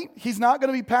 right? He's not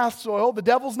going to be past soil. The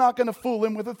devil's not going to fool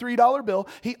him with a $3 bill.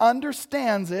 He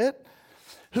understands it,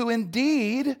 who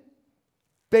indeed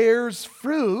bears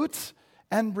fruit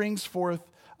and brings forth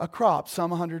a crop,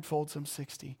 some 100-fold, some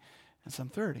 60, and some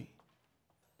 30.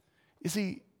 You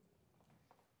see,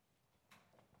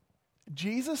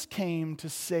 Jesus came to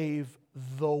save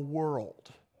the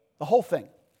world, the whole thing.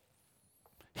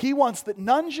 He wants that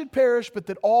none should perish, but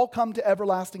that all come to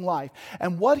everlasting life.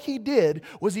 And what he did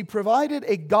was he provided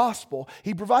a gospel.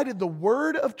 He provided the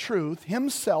word of truth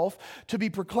himself to be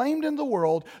proclaimed in the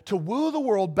world, to woo the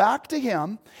world back to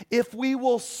him, if we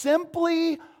will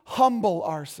simply humble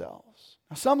ourselves.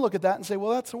 Now, some look at that and say,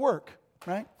 well, that's a work,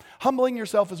 right? Humbling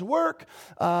yourself is a work.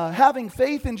 Having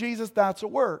faith in Jesus, that's a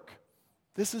work.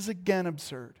 This is again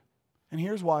absurd. And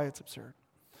here's why it's absurd.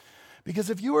 Because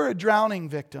if you were a drowning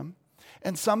victim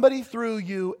and somebody threw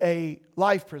you a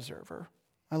life preserver,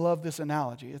 I love this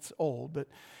analogy, it's old, but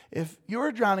if you were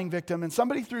a drowning victim and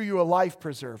somebody threw you a life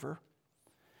preserver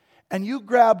and you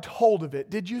grabbed hold of it,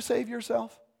 did you save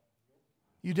yourself?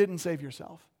 You didn't save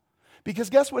yourself. Because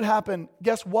guess what happened?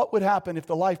 Guess what would happen if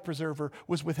the life preserver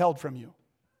was withheld from you?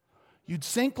 You'd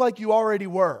sink like you already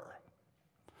were.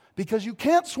 Because you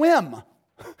can't swim.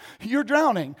 You're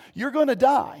drowning. You're going to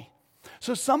die.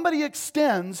 So somebody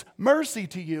extends mercy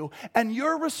to you, and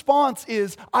your response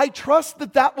is, I trust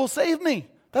that that will save me.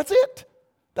 That's it.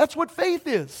 That's what faith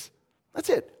is. That's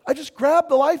it. I just grab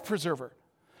the life preserver.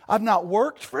 I've not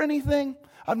worked for anything.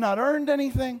 I've not earned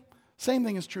anything. Same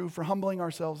thing is true for humbling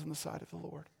ourselves in the sight of the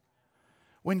Lord.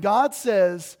 When God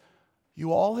says,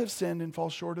 you all have sinned and fall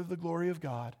short of the glory of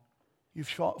God, you've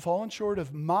fallen short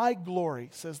of my glory,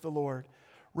 says the Lord,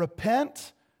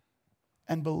 repent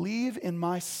and believe in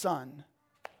my Son.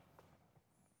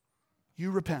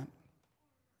 You repent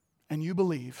and you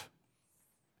believe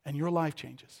and your life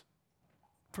changes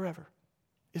forever.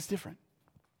 It's different.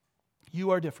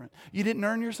 You are different. You didn't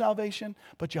earn your salvation,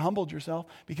 but you humbled yourself,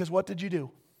 because what did you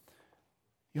do?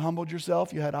 You humbled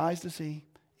yourself. You had eyes to see,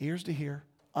 ears to hear,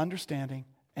 understanding,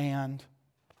 and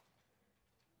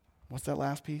what's that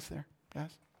last piece there,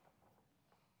 guys?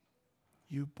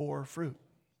 You bore fruit.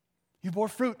 You bore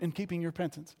fruit in keeping your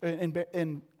repentance,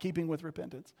 in keeping with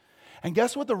repentance. And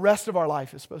guess what the rest of our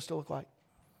life is supposed to look like?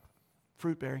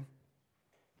 Fruit bearing.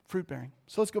 Fruit bearing.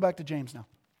 So let's go back to James now.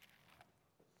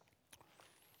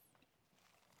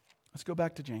 Let's go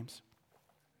back to James.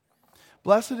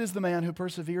 Blessed is the man who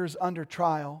perseveres under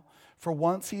trial, for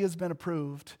once he has been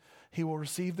approved, he will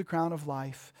receive the crown of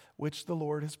life, which the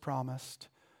Lord has promised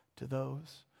to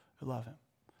those who love him.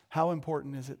 How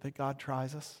important is it that God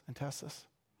tries us and tests us?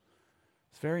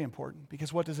 It's very important,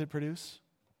 because what does it produce?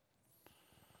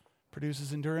 It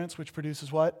produces endurance, which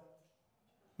produces what?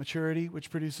 Maturity, which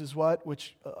produces what?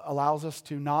 Which allows us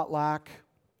to not lack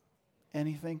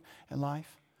anything in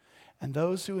life. And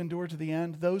those who endure to the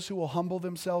end, those who will humble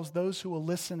themselves, those who will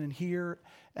listen and hear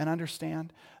and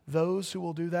understand, those who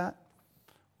will do that,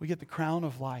 we get the crown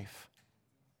of life.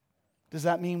 Does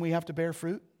that mean we have to bear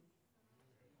fruit?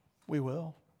 We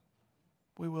will.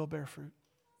 We will bear fruit.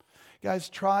 Guys,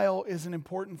 trial is an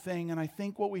important thing, and I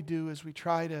think what we do is we just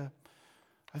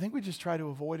try to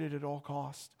avoid it at all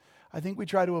costs. I think we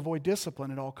try to avoid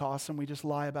discipline at all costs, and we just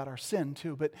lie about our sin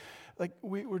too. But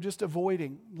we're just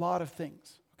avoiding a lot of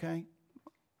things. Okay,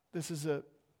 this is the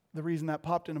reason that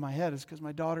popped into my head is because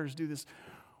my daughters do this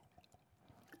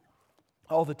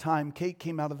all the time. Kate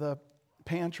came out of the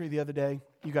pantry the other day.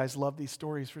 You guys love these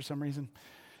stories for some reason.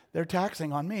 They're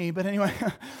taxing on me, but anyway.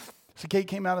 So Kate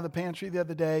came out of the pantry the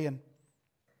other day, and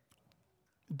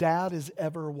Dad is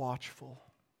ever watchful.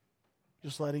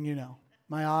 Just letting you know.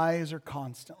 My eyes are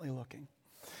constantly looking.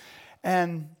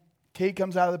 And Kate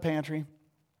comes out of the pantry.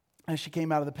 As she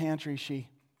came out of the pantry, she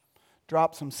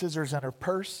dropped some scissors in her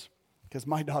purse, because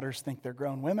my daughters think they're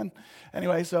grown women.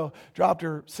 Anyway, so dropped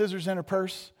her scissors in her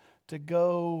purse to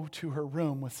go to her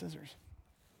room with scissors.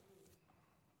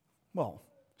 Well,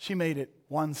 she made it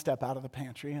one step out of the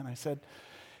pantry, and I said,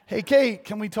 hey, Kate,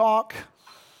 can we talk?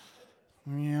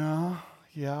 Yeah.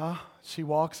 She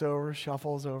walks over,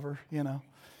 shuffles over,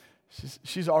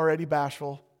 She's already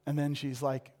bashful, and then she's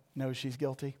like, no, she's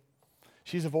guilty.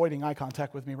 She's avoiding eye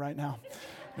contact with me right now.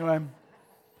 Anyway,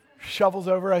 shuffles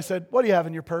over. I said, what do you have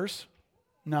in your purse?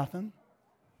 Nothing.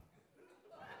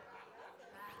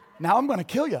 Now I'm going to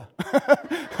kill you.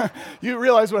 You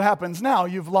realize what happens now.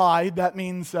 You've lied. That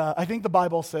means, I think the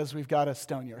Bible says we've got to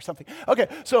stone you or something. Okay,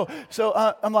 so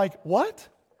I'm like, what?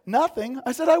 Nothing.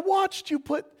 I said, I watched you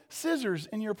put scissors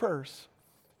in your purse.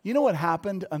 You know what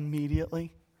happened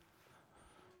immediately?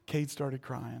 Kate started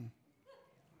crying.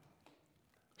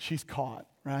 She's caught,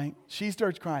 right? She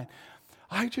starts crying.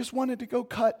 I just wanted to go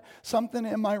cut something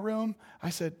in my room.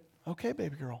 I said, okay,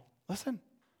 baby girl, listen.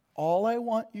 All I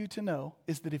want you to know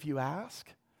is that if you ask,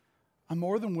 I'm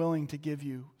more than willing to give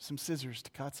you some scissors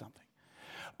to cut something.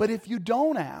 But if you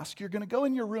don't ask, you're going to go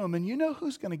in your room, and you know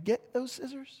who's going to get those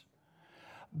scissors?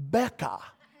 Becca,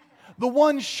 the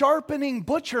one sharpening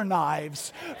butcher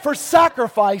knives for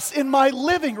sacrifice in my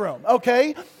living room,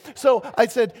 okay? So I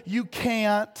said, you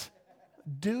can't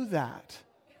do that.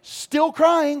 Still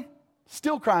crying.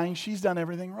 She's done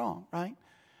everything wrong, right?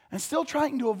 And still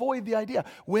trying to avoid the idea.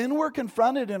 When we're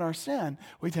confronted in our sin,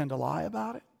 we tend to lie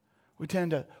about it. We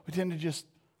tend to just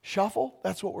shuffle.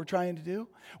 That's what we're trying to do.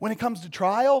 When it comes to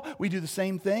trial, we do the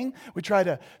same thing. We try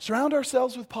to surround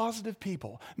ourselves with positive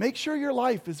people. Make sure your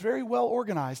life is very well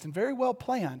organized and very well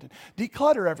planned. And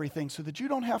declutter everything so that you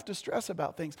don't have to stress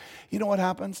about things. You know what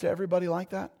happens to everybody like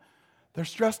that? They're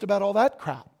stressed about all that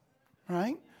crap,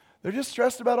 right? They're just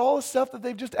stressed about all the stuff that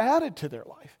they've just added to their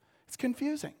life. It's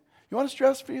confusing. You want a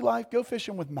stress-free life? Go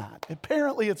fishing with Matt.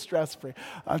 Apparently it's stress-free.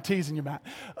 I'm teasing you, Matt.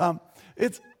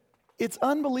 It's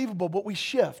unbelievable, but we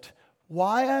shift.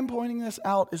 Why I'm pointing this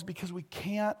out is because we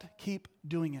can't keep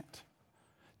doing it.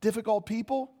 Difficult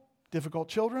people, difficult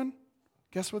children,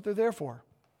 guess what they're there for?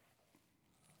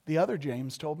 The other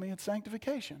James told me it's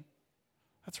sanctification.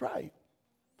 That's right.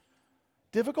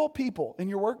 Difficult people in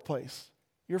your workplace,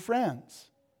 your friends,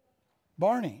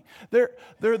 Barney, they're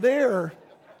there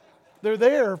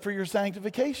for your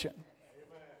sanctification.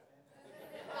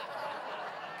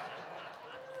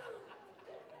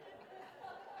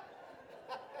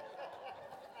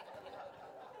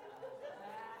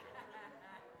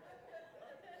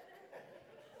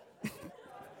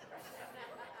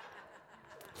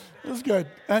 This is good.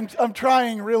 And I'm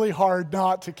trying really hard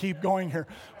not to keep going here.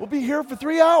 We'll be here for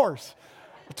 3 hours.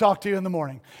 We'll talk to you in the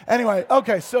morning. Anyway,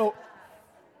 okay, so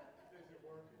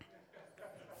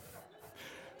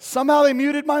somehow they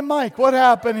muted my mic. What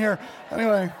happened here?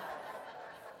 Anyway,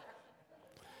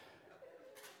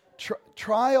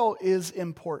 trial is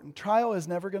important. Trial is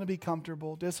never going to be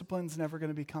comfortable. Discipline's never going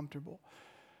to be comfortable.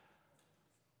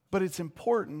 But it's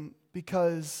important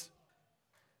because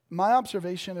my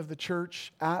observation of the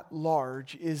church at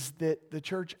large is that the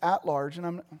church at large, and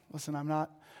I'm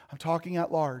talking at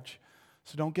large,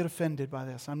 so don't get offended by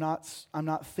this. I'm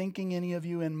not thinking any of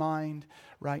you in mind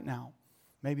right now.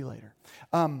 Maybe later.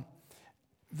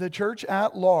 The church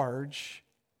at large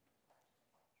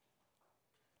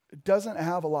doesn't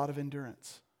have a lot of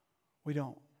endurance. We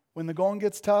don't. When the going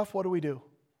gets tough, what do?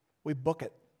 We book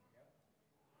it.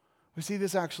 We see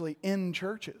this actually in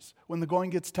churches. When the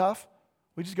going gets tough,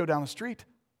 we just go down the street.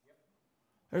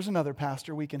 There's another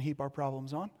pastor we can heap our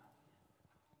problems on.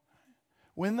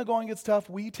 When the going gets tough,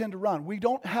 we tend to run. We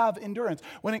don't have endurance.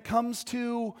 When it comes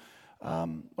to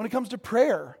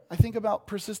prayer, I think about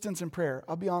persistence in prayer.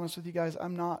 I'll be honest with you guys,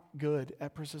 I'm not good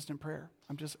at persistent prayer.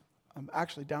 I'm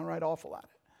actually downright awful at it.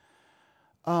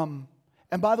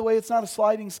 And by the way, it's not a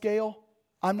sliding scale.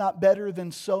 I'm not better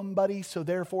than somebody, so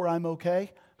therefore I'm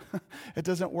okay. It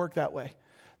doesn't work that way.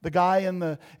 The guy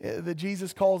that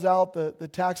Jesus calls out, the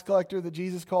tax collector that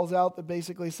Jesus calls out that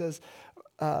basically says,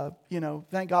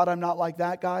 thank God I'm not like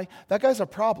that guy. That guy's a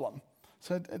problem.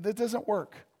 So that doesn't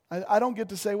work. I don't get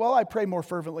to say, well, I pray more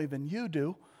fervently than you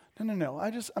do. No.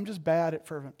 I'm just bad at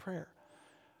fervent prayer.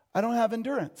 I don't have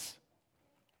endurance.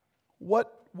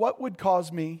 What would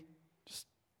cause me,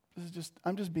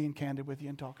 I'm just being candid with you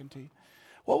and talking to you.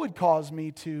 What would cause me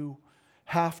to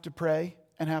have to pray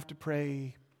and have to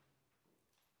pray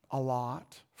a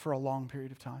lot for a long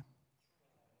period of time?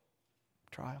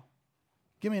 Trial.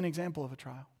 Give me an example of a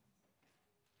trial.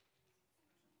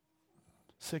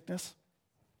 Sickness.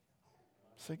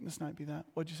 Sickness might be that.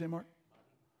 What'd you say, Mark?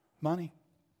 Money.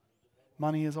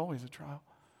 Money is always a trial.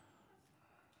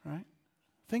 Right?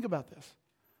 Think about this.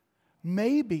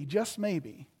 Maybe, just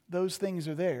maybe, those things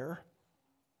are there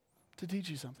to teach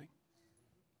you something.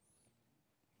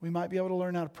 We might be able to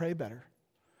learn how to pray better.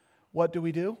 What do?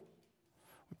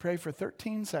 We pray for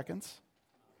 13 seconds,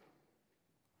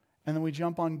 and then we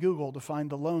jump on Google to find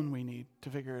the loan we need to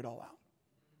figure it all out.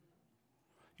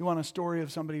 You want a story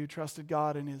of somebody who trusted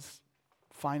God in his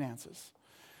finances?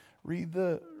 Read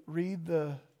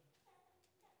the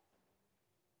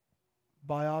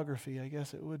biography, I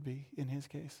guess it would be in his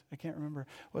case. I can't remember.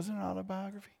 Wasn't it an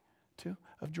autobiography, too,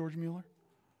 of George Mueller?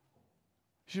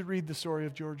 You should read the story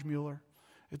of George Mueller.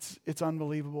 It's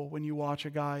unbelievable when you watch a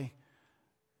guy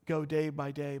go day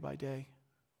by day by day,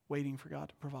 waiting for God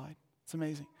to provide. It's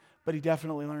amazing. But he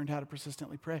definitely learned how to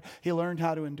persistently pray. He learned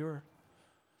how to endure.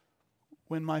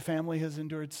 When my family has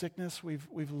endured sickness,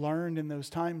 we've learned in those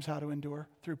times how to endure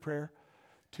through prayer.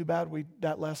 Too bad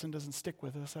that lesson doesn't stick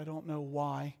with us. I don't know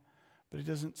why, but it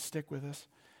doesn't stick with us.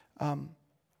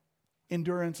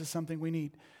 Endurance is something we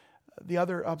need. The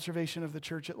other observation of the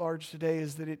church at large today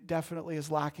is that it definitely is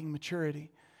lacking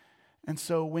maturity. And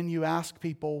so when you ask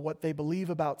people what they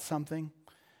believe about something,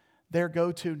 their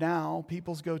go-to now,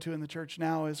 people's go-to in the church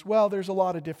now is, well, there's a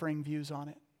lot of differing views on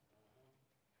it.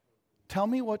 Tell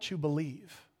me what you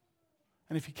believe.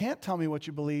 And if you can't tell me what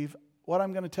you believe, what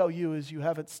I'm going to tell you is you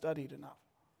haven't studied enough.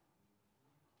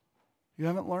 You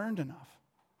haven't learned enough.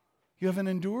 You haven't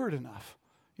endured enough.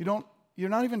 You're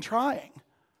not even trying.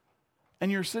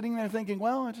 And you're sitting there thinking,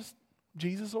 well,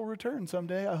 Jesus will return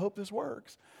someday. I hope this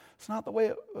works. It's not the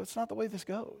way this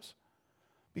goes.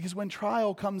 Because when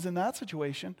trial comes in that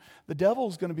situation, the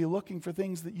devil's going to be looking for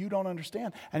things that you don't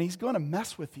understand, and he's going to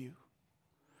mess with you.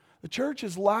 The church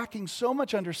is lacking so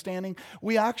much understanding.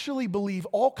 We actually believe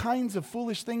all kinds of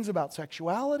foolish things about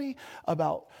sexuality,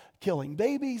 about killing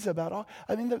babies,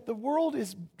 the world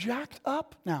is jacked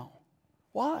up now.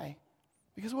 Why?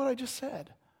 Because of what I just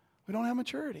said. We don't have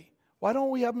maturity. Why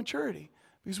don't we have maturity?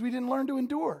 Because we didn't learn to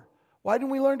endure. Why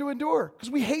didn't we learn to endure? Because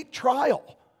we hate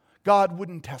trial. God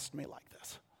wouldn't test me like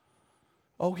this.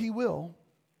 Oh, He will.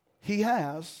 He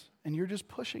has, and you're just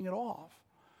pushing it off.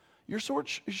 You're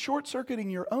short-circuiting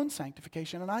your own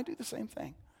sanctification, and I do the same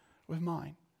thing with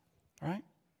mine, right?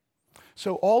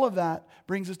 So all of that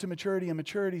brings us to maturity, and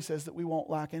maturity says that we won't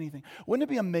lack anything. Wouldn't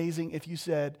it be amazing if you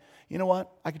said, you know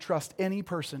what, I could trust any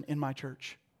person in my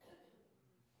church?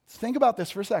 Think about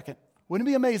this for a second. Wouldn't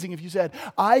it be amazing if you said,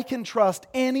 I can trust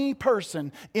any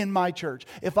person in my church?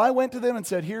 If I went to them and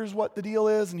said, here's what the deal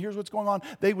is and here's what's going on,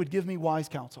 they would give me wise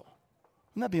counsel.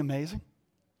 Wouldn't that be amazing?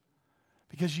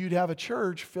 Because you'd have a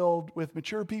church filled with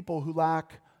mature people who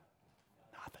lack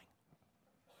nothing.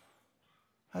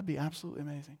 That'd be absolutely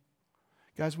amazing.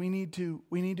 Guys, we need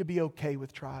to be okay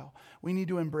with trial. We need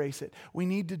to embrace it. We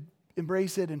need to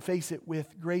embrace it and face it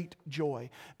with great joy,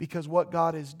 because what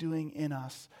God is doing in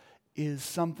us is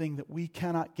something that we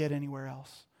cannot get anywhere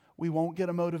else. We won't get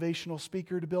a motivational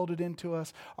speaker to build it into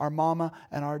us. Our mama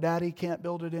and our daddy can't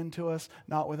build it into us,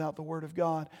 not without the Word of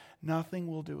God. Nothing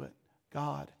will do it.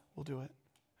 God will do it,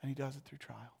 and He does it through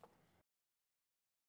trial.